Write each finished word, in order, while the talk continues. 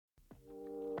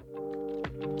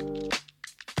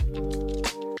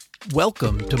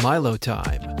Welcome to Milo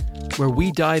Time, where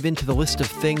we dive into the list of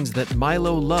things that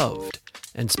Milo loved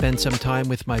and spend some time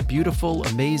with my beautiful,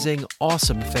 amazing,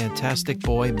 awesome, fantastic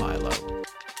boy, Milo.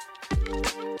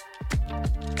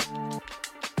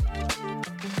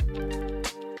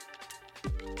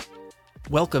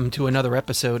 Welcome to another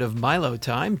episode of Milo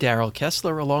Time. Daryl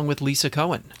Kessler along with Lisa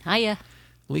Cohen. Hiya.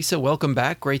 Lisa, welcome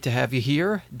back. Great to have you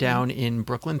here down in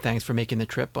Brooklyn. Thanks for making the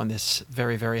trip on this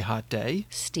very, very hot day.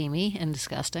 Steamy and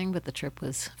disgusting, but the trip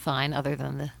was fine other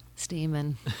than the steam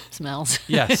and smells.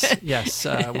 Yes.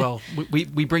 Well,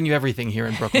 we bring you everything here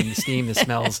in Brooklyn. The steam, the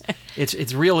smells.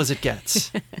 It's real as it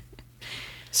gets.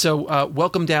 So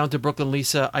welcome down to Brooklyn,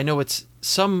 Lisa. I know it's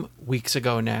some weeks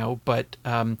ago now, but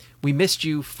we missed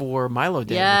you for Milo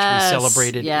Day, which we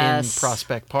celebrated in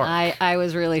Prospect Park. I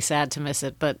was really sad to miss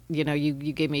it, but you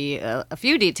gave me a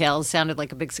few details. Sounded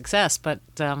like a big success, but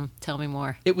tell me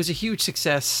more. It was a huge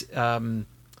success.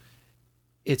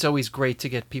 It's always great to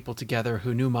get people together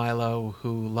who knew Milo,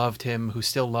 who loved him, who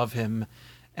still love him,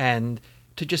 and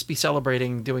to just be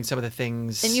celebrating, doing some of the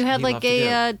things. And you had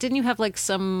didn't you have like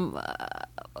some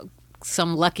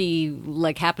lucky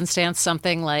happenstance,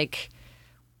 something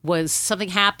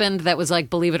happened that was like,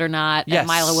 believe it or not, yes. and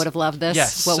Milo would have loved this?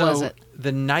 Yes. What was it?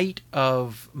 The night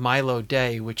of Milo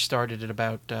Day, which started at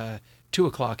about 2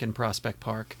 o'clock in Prospect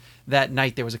Park, that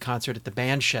night there was a concert at the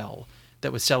Bandshell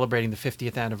that was celebrating the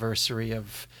 50th anniversary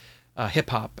of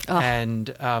hip-hop. Oh. And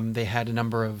they had a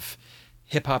number of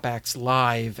hip-hop acts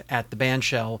live at the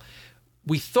Bandshell.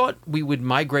 We thought we would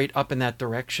migrate up in that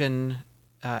direction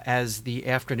as the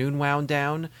afternoon wound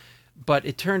down, but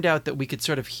it turned out that we could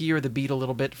sort of hear the beat a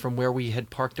little bit from where we had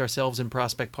parked ourselves in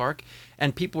Prospect Park,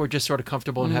 and people were just sort of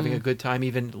comfortable and having a good time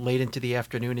even late into the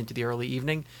afternoon, into the early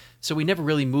evening. So we never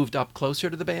really moved up closer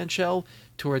to the Bandshell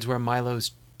towards where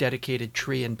Milo's dedicated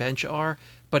tree and bench are,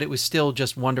 but it was still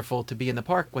just wonderful to be in the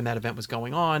park when that event was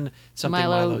going on. Something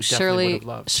Milo definitely would have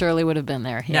loved. Surely would have been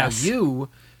there. Yes. Now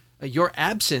your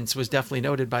absence was definitely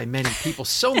noted by many people.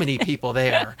 So many people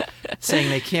there saying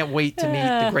they can't wait to meet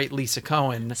the great Lisa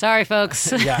Cohen. Sorry,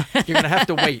 folks. Yeah, you're gonna have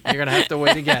to wait. You're gonna have to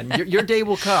wait again. Your day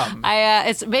will come.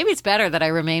 Maybe it's better that I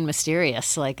remain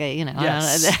mysterious.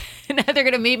 Yes. They're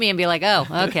gonna meet me and be like, oh,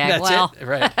 okay, That's it.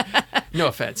 Right. No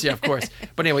offense. Yeah, of course.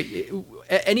 But anyway,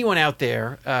 anyone out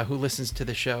there who listens to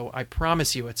the show, I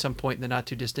promise you at some point in the not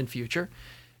too distant future,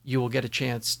 you will get a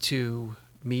chance to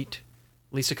meet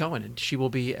Lisa Cohen, and she will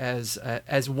be as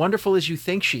wonderful as you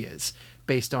think she is,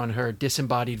 based on her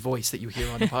disembodied voice that you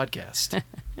hear on the podcast.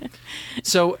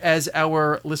 So, as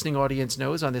our listening audience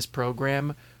knows on this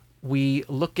program, we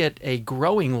look at a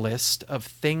growing list of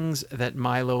things that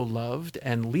Milo loved,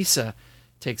 and Lisa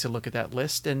takes a look at that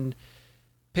list and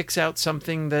picks out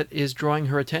something that is drawing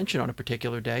her attention on a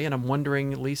particular day. And I'm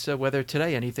wondering, Lisa, whether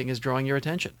today anything is drawing your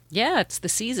attention. Yeah, it's the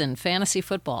season, fantasy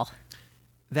football.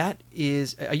 That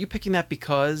is, are you picking that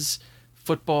because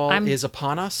football is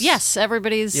upon us? Yes,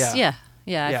 everybody's, yeah.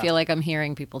 I feel like I'm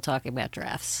hearing people talking about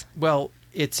drafts. Well,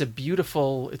 it's a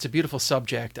beautiful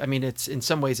subject. I mean, in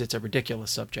some ways it's a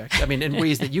ridiculous subject. I mean, in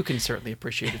ways that you can certainly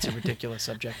appreciate, it's a ridiculous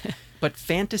subject. But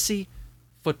fantasy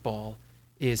football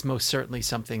is most certainly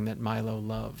something that Milo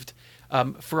loved.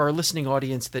 For our listening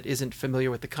audience that isn't familiar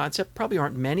with the concept, probably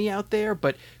aren't many out there,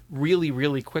 but really,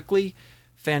 really quickly,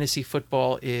 fantasy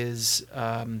football is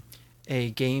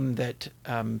a game that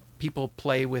people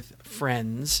play with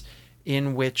friends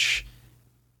in which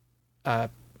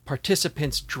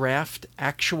participants draft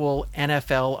actual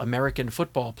NFL American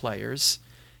football players,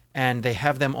 and they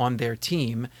have them on their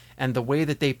team, and the way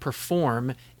that they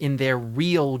perform in their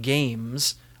real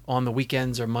games on the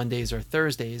weekends or Mondays or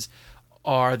Thursdays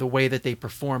are the way that they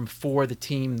perform for the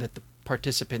team that the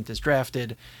participant is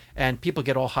drafted. And people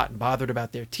get all hot and bothered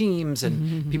about their teams,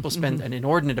 and people spend an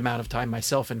inordinate amount of time,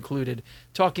 myself included,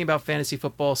 talking about fantasy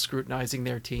football, scrutinizing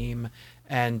their team,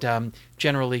 and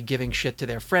generally giving shit to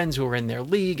their friends who are in their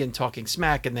league and talking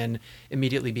smack, and then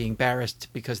immediately being embarrassed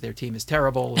because their team is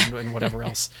terrible and whatever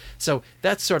else. So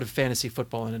that's sort of fantasy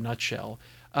football in a nutshell.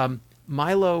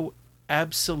 Milo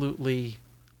absolutely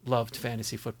loved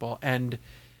fantasy football, and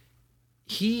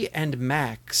he and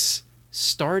Max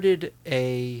started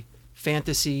a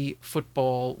fantasy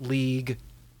football league,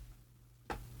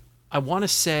 I want to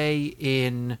say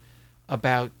in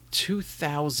about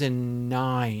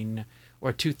 2009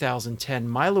 or 2010.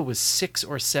 Milo was 6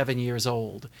 or 7 years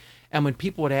old. And when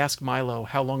people would ask Milo,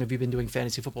 how long have you been doing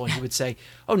fantasy football? And he would say,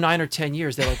 9 or 10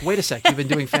 years. They're like, wait a sec, you've been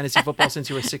doing fantasy football since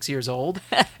you were 6 years old?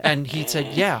 And he'd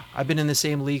said, yeah, I've been in the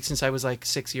same league since I was like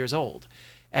 6 years old.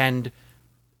 And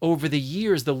over the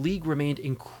years, the league remained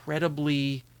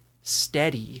incredibly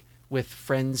steady with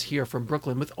friends here from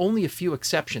Brooklyn, with only a few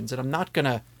exceptions. And I'm not going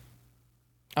to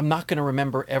I'm not going to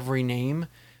remember every name,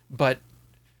 but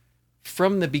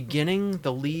from the beginning,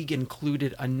 the league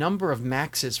included a number of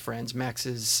Max's friends. Max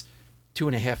is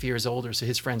 2.5 years older, so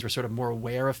his friends were sort of more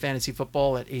aware of fantasy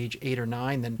football at age 8 or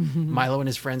 9 than Milo and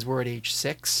his friends were at age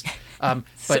 6. But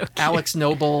So Alex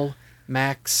Nobel,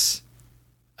 Max,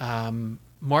 Martin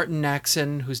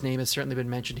Nachsin, whose name has certainly been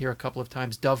mentioned here a couple of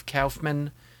times, Dove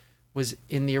Kaufman was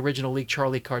in the original league,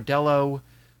 Charlie Cardello,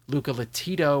 Luca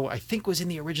Lotito, I think was in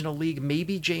the original league,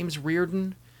 maybe James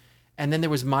Riordan. And then there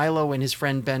was Milo and his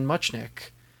friend Ben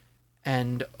Muchnick.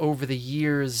 And over the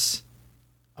years,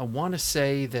 I want to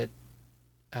say that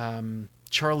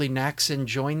Charlie Nachsin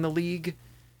joined the league,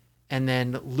 and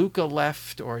then Luca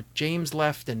left, or James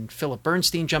left, and Philip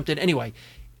Bernstein jumped in. Anyway,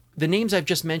 the names I've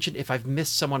just mentioned, if I've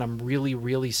missed someone, I'm really,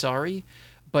 really sorry.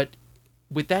 But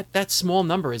with that small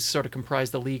number has sort of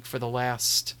comprised the league for the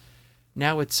last,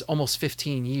 now it's almost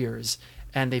 15 years,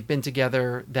 and they've been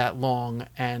together that long,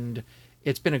 and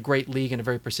it's been a great league and a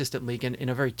very persistent league. And in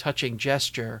a very touching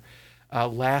gesture,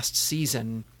 last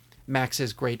season,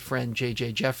 Max's great friend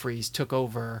J.J. Jeffries took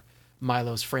over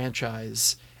Milo's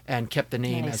franchise and kept the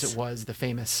name as it was, the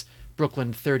famous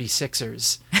Brooklyn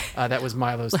 36ers. That was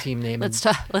Milo's team name. Let's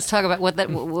talk about what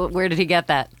that. Where did he get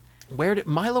that?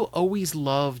 Milo always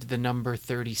loved the number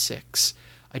 36.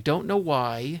 I don't know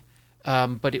why,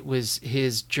 but it was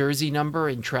his jersey number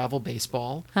in travel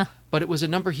baseball. Huh. But it was a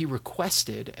number he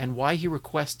requested, and why he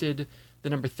requested the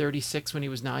number 36 when he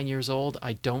was 9 years old,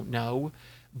 I don't know.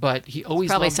 But he always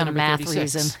Probably loved the some number math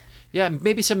 36. reason. Yeah,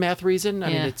 maybe some math reason. I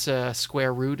mean, Yeah. it's a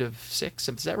square root of 6.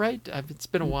 Is that right? It's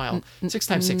been a while. 6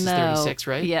 times 6 is No. 36,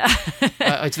 right? Yeah.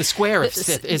 It's the square of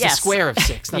 6. It's Yes. the square of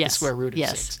 6, not Yes. the square root of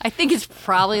Yes. 6. I think it's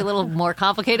probably a little more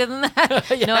complicated than that.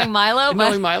 Yeah. Knowing Milo, but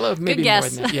Knowing Milo, maybe good more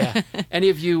guess. than that. Yeah. Any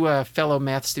of you fellow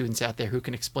math students out there who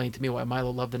can explain to me why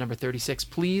Milo loved the number 36,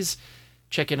 please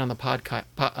check in on the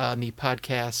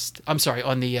podcast. I'm sorry,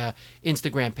 on the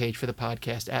Instagram page for the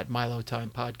podcast at Milo Time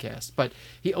Podcast. But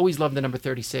he always loved the number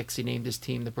 36. He named his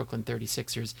team the Brooklyn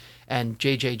 36ers. And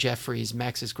J.J. Jeffries,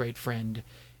 Max's great friend,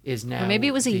 is now Or maybe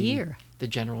it was a year. The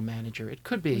general manager. It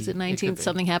could be. Was it 19?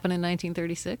 Something happened in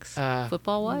 1936,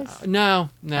 football wise. No,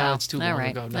 it's too long all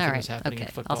right. ago. All Nothing right. was happening Okay.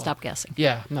 in football. I'll stop guessing.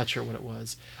 Yeah, I'm not sure what it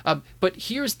was. But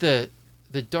here's the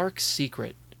dark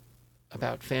secret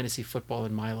about fantasy football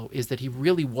in Milo is that he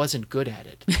really wasn't good at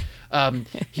it.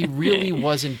 He really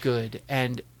wasn't good.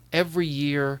 And every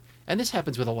year, and this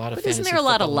happens with a lot of But fantasy isn't there a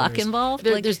lot of football luck owners. involved?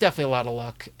 There's definitely a lot of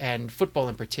luck. And football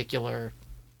in particular,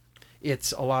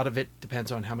 it's a lot of it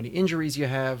depends on how many injuries you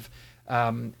have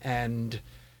and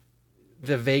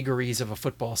the vagaries of a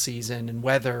football season and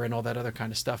weather and all that other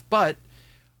kind of stuff. But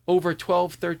over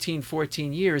 12, 13,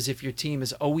 14 years, if your team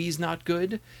is always not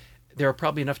good, there are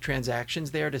probably enough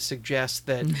transactions there to suggest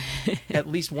that at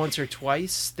least once or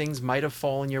twice things might have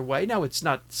fallen your way. Now, it's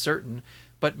not certain,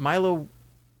 but Milo,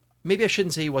 maybe I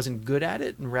shouldn't say he wasn't good at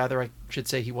it, and rather I should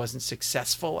say he wasn't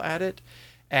successful at it.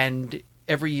 And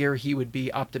every year he would be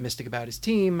optimistic about his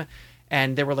team.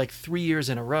 And there were like 3 years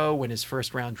in a row when his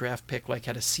first round draft pick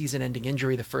had a season-ending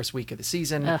injury the first week of the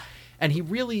season. Ugh. And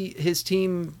his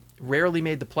team rarely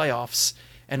made the playoffs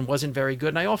and wasn't very good.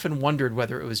 And I often wondered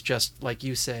whether it was just, like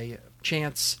you say,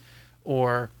 chance,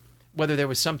 or whether there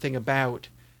was something about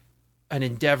an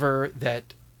endeavor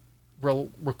that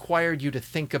required you to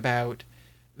think about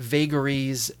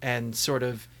vagaries and sort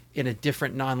of in a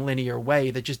different nonlinear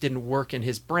way that just didn't work in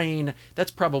his brain.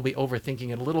 That's probably overthinking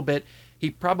it a little bit.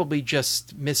 He probably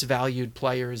just misvalued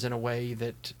players in a way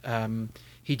that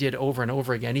he did over and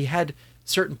over again. He had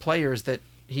certain players that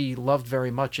he loved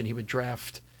very much and he would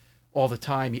draft all the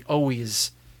time. He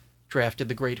always drafted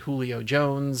the great Julio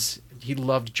Jones. He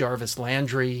loved Jarvis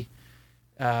Landry.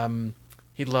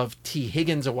 He loved T.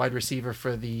 Higgins, a wide receiver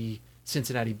for the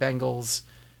Cincinnati Bengals.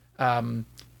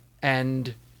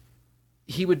 And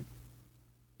he would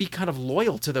be kind of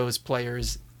loyal to those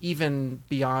players, even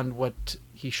beyond what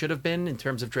he should have been in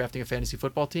terms of drafting a fantasy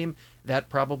football team. That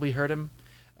probably hurt him.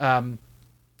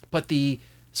 But the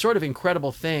sort of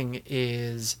incredible thing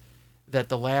is that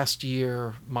the last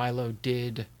year Milo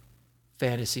did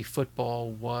fantasy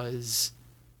football was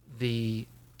the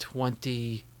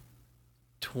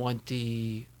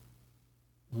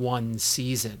 2021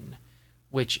 season,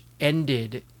 which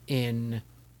ended in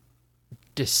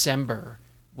December,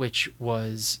 which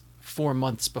was 4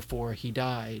 months before he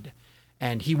died.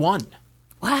 And he won.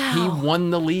 Wow. He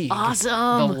won the league.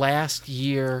 Awesome. The last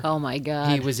year Oh my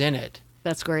God. he was in it.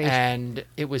 That's great. And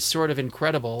it was sort of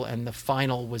incredible. And the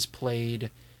final was played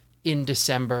in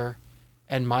December,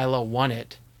 and Milo won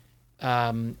it.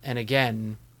 And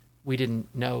again, we didn't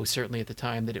know, certainly at the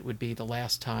time, that it would be the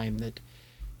last time that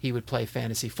he would play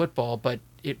fantasy football, but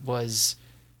it was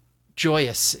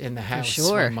joyous in the house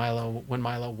sure. when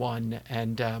Milo won,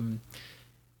 and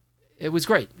it was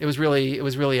great. It was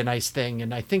really a nice thing,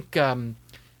 and I think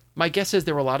my guess is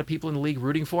there were a lot of people in the league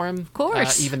rooting for him, of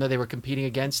course, even though they were competing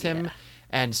against him,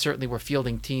 and certainly were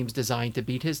fielding teams designed to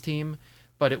beat his team.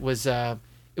 But it was a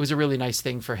really nice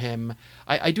thing for him.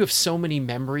 I do have so many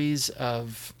memories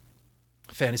of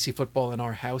fantasy football in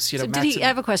our house. You know, I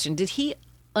have a question. Did he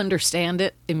understand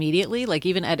it immediately? Like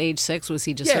even at age 6, was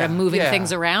he just sort of moving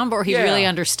things around, or he really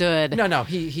understood? No,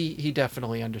 he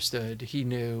definitely understood. He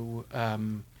knew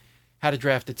how to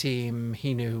draft a team.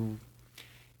 He knew.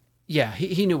 Yeah,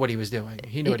 he knew what he was doing.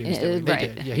 He knew what he was doing. They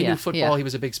did. Yeah, he knew football. Yeah. He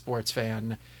was a big sports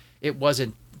fan. It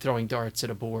wasn't throwing darts at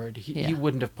a board. He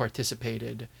wouldn't have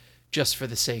participated just for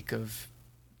the sake of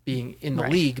being in the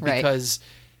league, because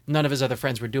none of his other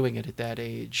friends were doing it at that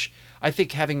age. I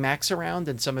think having Max around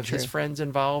and some of his friends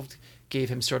involved gave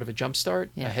him sort of a jump start,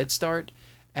 a head start,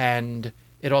 and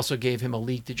it also gave him a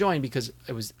league to join because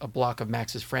it was a block of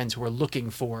Max's friends who were looking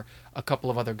for a couple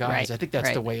of other guys. I think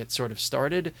that's the way it sort of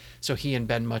started. So he and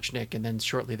Ben Muchnick, and then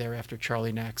shortly thereafter,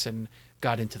 Charlie Nachsin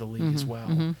got into the league as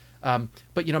well.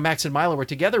 But, you know, Max and Milo were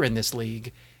together in this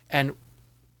league, and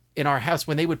in our house,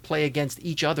 when they would play against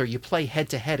each other, you play head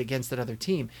to head against another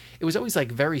team. It was always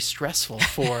like very stressful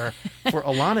for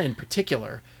Alana in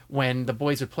particular when the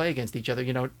boys would play against each other.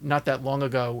 You know, not that long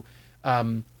ago,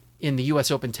 in the U.S.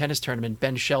 Open tennis tournament,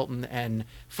 Ben Shelton and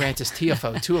Frances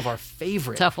Tiafoe, two of our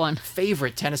favorite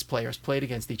tennis players, played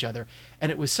against each other.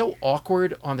 And it was so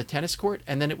awkward on the tennis court,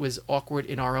 and then it was awkward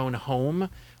in our own home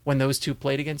when those two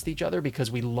played against each other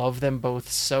because we love them both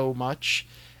so much.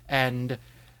 And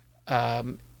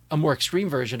a more extreme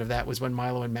version of that was when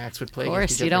Milo and Max would play against each other. Of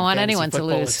course, you don't want anyone football.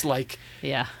 to lose. It's like,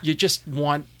 you just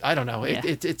want, I don't know,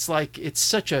 it's like, it's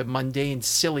such a mundane,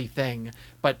 silly thing,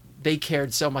 but they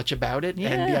cared so much about it,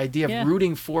 and the idea of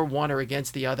rooting for one or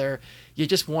against the other, you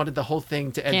just wanted the whole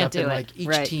thing to end up in like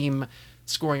each team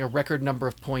scoring a record number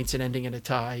of points and ending in a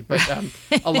tie. But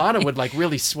Alana would like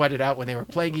really sweat it out when they were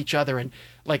playing each other, and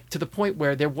like to the point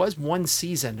where there was one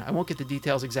season, I won't get the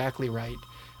details exactly right,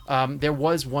 there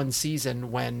was one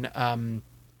season when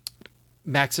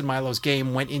Max and Milo's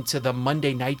game went into the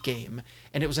Monday night game,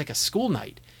 and it was like a school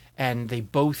night, and they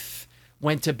both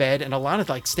went to bed, and Alana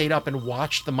like stayed up and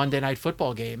watched the Monday night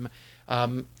football game,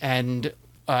 and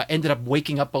ended up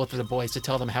waking up both of the boys to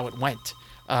tell them how it went.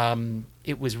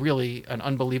 It was really an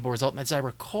unbelievable result, and as I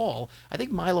recall, I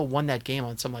think Milo won that game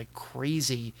on some like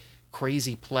crazy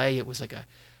play. It was like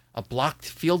a blocked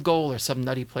field goal or some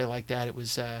nutty play like that. It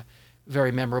was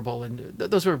very memorable, and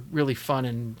those were really fun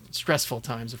and stressful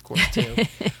times, of course, too.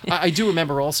 I do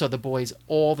remember also the boys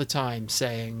all the time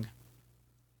saying,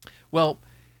 well,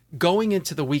 going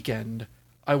into the weekend,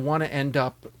 I want to end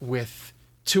up with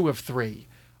 2 of 3.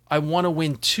 I want to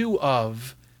win 2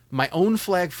 of my own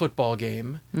flag football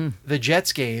game, the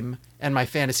Jets game, and my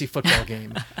fantasy football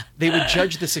game. They would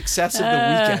judge the success of the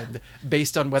weekend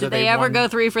based on whether they ever go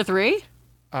 3 for 3?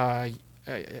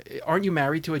 Aren't you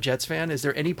married to a Jets fan? Is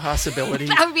there any possibility?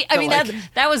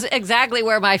 That was exactly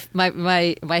where my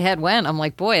head went. I'm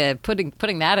like, boy,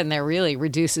 putting that in there really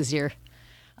reduces your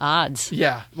odds.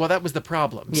 Yeah, well, that was the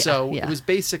problem. It was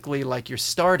basically like you're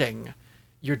starting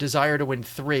your desire to win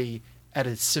 3 at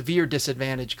a severe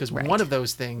disadvantage because one of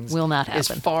those things will not happen. Is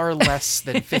far less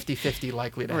than 50-50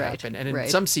 likely to happen. And in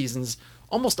some seasons,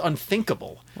 almost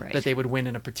unthinkable that they would win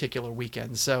in a particular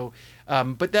weekend. So,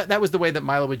 but that was the way that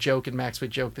Milo would joke and Max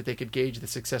would joke that they could gauge the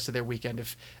success of their weekend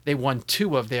if they won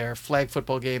 2 of their flag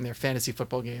football game, their fantasy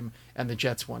football game, and the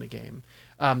Jets won a game.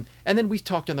 And then we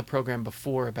talked on the program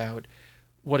before about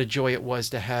what a joy it was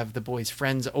to have the boys'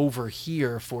 friends over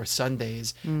here for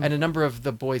Sundays. And a number of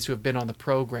the boys who have been on the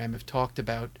program have talked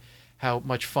about how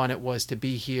much fun it was to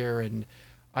be here. And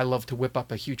I love to whip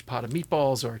up a huge pot of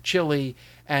meatballs or chili.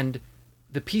 And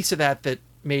the piece of that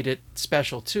made it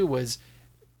special too was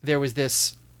there was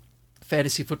this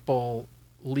fantasy football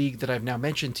league that I've now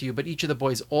mentioned to you, but each of the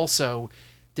boys also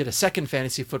did a second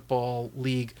fantasy football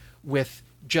league with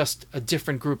just a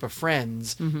different group of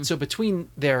friends. So between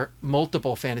their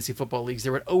multiple fantasy football leagues,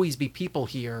 there would always be people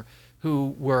here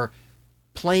who were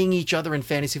playing each other in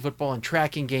fantasy football and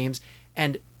tracking games.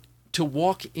 And to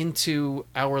walk into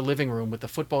our living room with the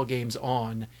football games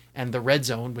on and the Red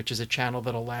Zone, which is a channel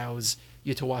that allows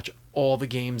you to watch all the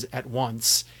games at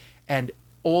once, and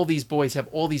all these boys have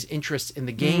all these interests in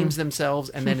the games themselves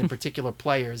and then in particular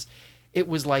players, it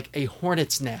was like a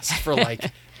hornet's nest for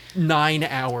like 9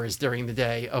 hours during the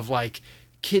day of like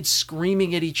kids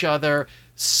screaming at each other,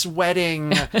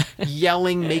 sweating,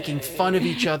 yelling, making fun of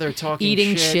each other, talking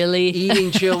eating shit, chili,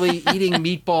 eating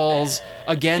meatballs,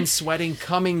 again sweating,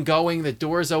 coming, going, the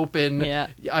doors open. Yeah,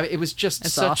 it was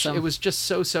just awesome. It was just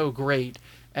so great.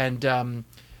 And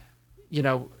you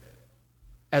know,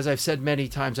 as I've said many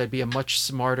times, I'd be a much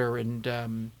smarter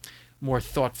and more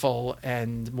thoughtful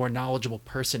and more knowledgeable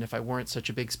person if I weren't such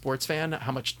a big sports fan.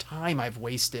 How much time I've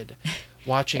wasted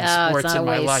watching sports in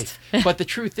my life. But the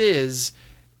truth is,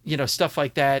 you know, stuff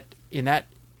like that in that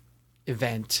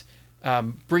event,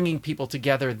 bringing people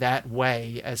together that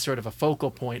way as sort of a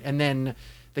focal point, and then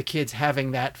the kids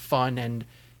having that fun and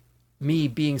me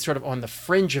being sort of on the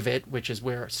fringe of it, which is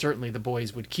where certainly the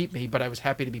boys would keep me, but I was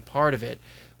happy to be part of it,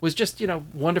 was just, you know,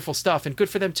 wonderful stuff, and good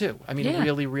for them too. I mean,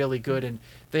 really, really good. And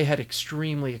they had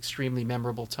extremely, extremely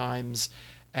memorable times.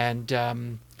 And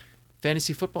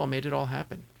fantasy football made it all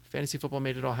happen.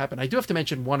 I do have to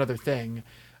mention one other thing.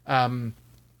 Milo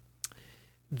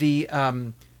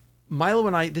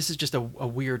and I, this is just a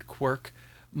weird quirk.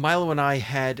 Milo and I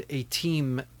had a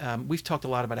team. We've talked a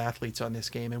lot about athletes on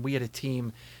this game, and we had a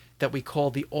team that we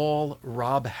called the all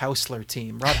Rob Housler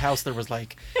team. Rob Housler was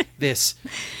like this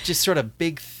just sort of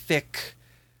big, thick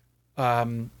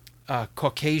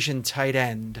Caucasian tight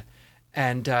end.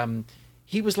 And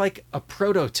he was like a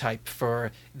prototype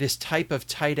for this type of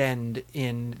tight end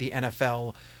in the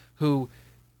NFL who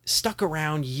stuck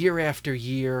around year after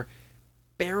year,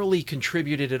 barely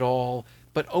contributed at all,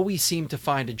 but always seemed to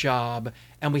find a job.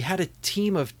 And we had a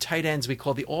team of tight ends we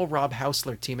called the all Rob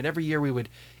Housler team. And every year we would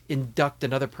induct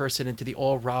another person into the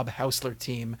all Rob Housler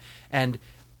team. And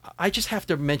I just have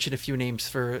to mention a few names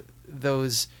for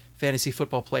those fantasy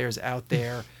football players out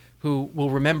there who will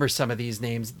remember some of these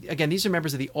names. Again, these are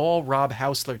members of the all Rob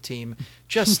Housler team.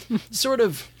 Just sort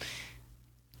of,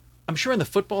 I'm sure in the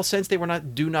football sense, they were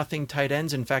not do-nothing tight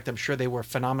ends. In fact, I'm sure they were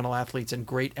phenomenal athletes and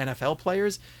great NFL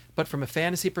players. But from a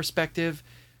fantasy perspective,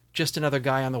 just another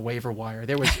guy on the waiver wire.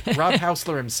 There was Rob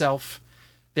Housler himself.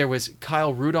 There was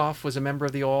Kyle Rudolph was a member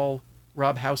of the all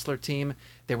Rob Housler team.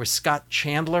 There was Scott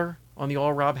Chandler on the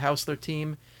all Rob Housler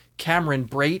team. Cameron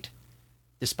Brate,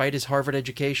 despite his Harvard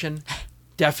education,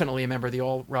 definitely a member of the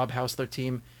all Rob Housler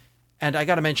team. And I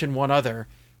got to mention one other,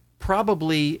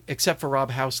 probably except for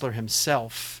Rob Housler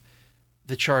himself,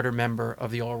 the charter member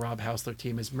of the all Rob Housler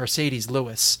team is Marcedes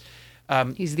Lewis.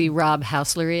 He's the Rob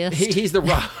Housleriest. He's the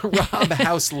Rob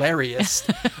Housleriest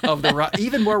of the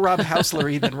even more Rob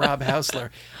Houslery than Rob Housler.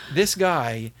 This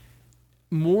guy,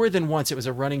 more than once, it was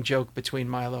a running joke between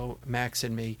Milo, Max,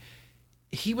 and me.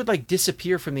 He would like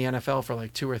disappear from the NFL for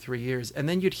like 2 or 3 years, and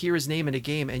then you'd hear his name in a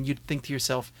game, and you'd think to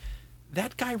yourself,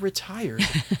 that guy retired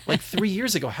like 3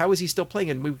 years ago. How is he still playing?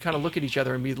 And we would kind of look at each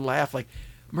other and we'd laugh like,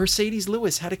 Marcedes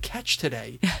Lewis had a catch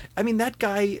today. I mean, that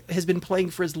guy has been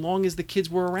playing for as long as the kids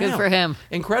were around. Good for him.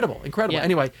 Incredible. Yeah.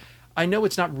 Anyway, I know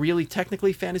it's not really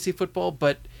technically fantasy football,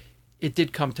 but it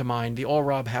did come to mind. The all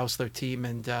Rob Housler team,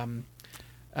 and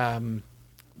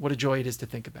what a joy it is to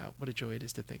think about.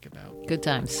 Good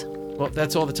times. Well,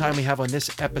 that's all the time we have on this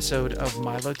episode of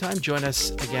Milo Time. Join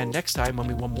us again next time when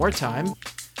we one more time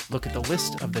look at the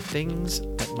list of the things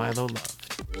that Milo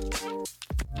loved.